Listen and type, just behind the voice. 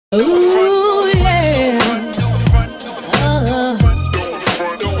Ooh, yeah.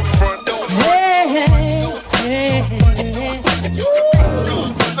 Hey, hey, hey, hey.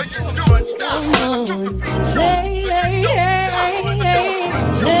 Come on. Hey, hey, hey,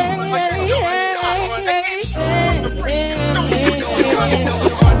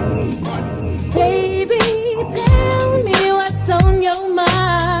 baby, tell me what's on your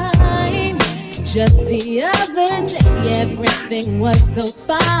mind. Just the other day, everything was so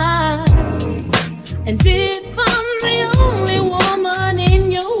fine. And if I'm the only woman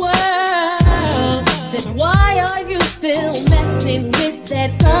in your world, then why are you still messing with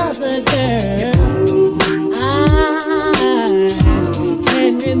that other girl? I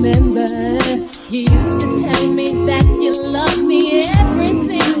can remember you used to tell me that you love me every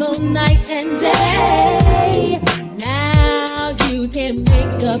single night and day. Now you can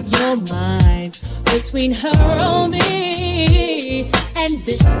make up your mind between her or me, and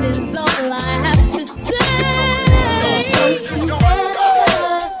this is all I have to say.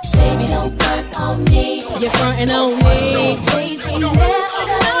 Baby, don't flirt on me. You're flirting on me. Baby, never,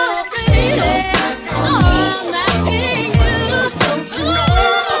 baby. I'm asking you. Don't you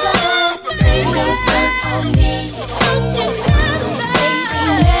never, baby, don't flirt on me. Don't you never,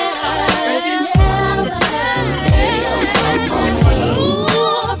 baby, never, baby, don't flirt on me.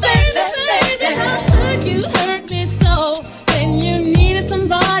 Ooh, baby, baby, how could you hurt me so? When you needed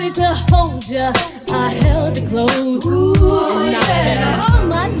somebody to hold you, I held you close. Ooh, now I spent all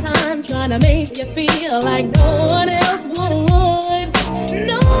my time trying to make you feel like no one else would.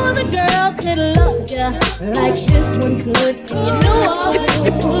 No other girl could love you like this one could. You know I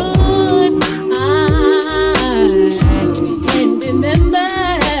would. I can remember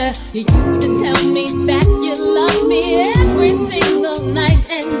you used to tell me that you loved me every single night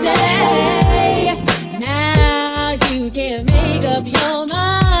and day. Now you can't make up your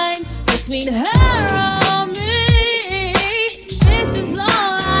mind between her or me. This is all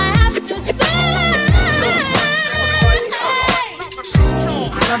I have to say.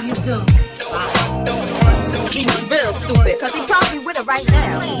 I love you too. He's real stupid, cause he probably with her right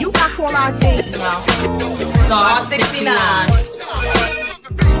now. You got call ID. No. Star 69.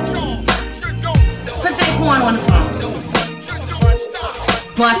 Put Dave Juan on the phone.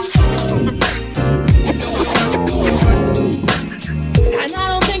 Bust. And I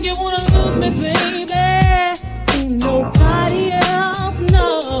don't think you wanna lose me, baby, to nobody else, no.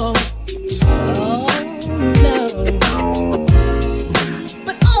 Oh, no.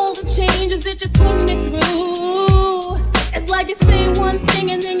 But all the changes that you put me through, it's like you say one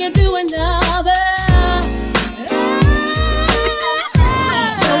thing and then you do another.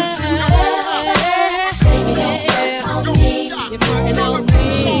 You're working on me,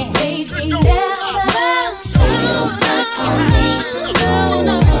 baby, never.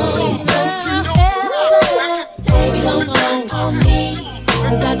 Baby, don't go on me,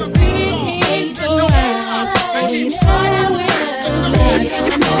 cause I can see in your eyes. And you started with me, I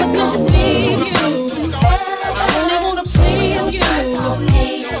never could deceive you. I only wanna please you,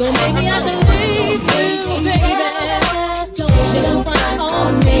 so maybe I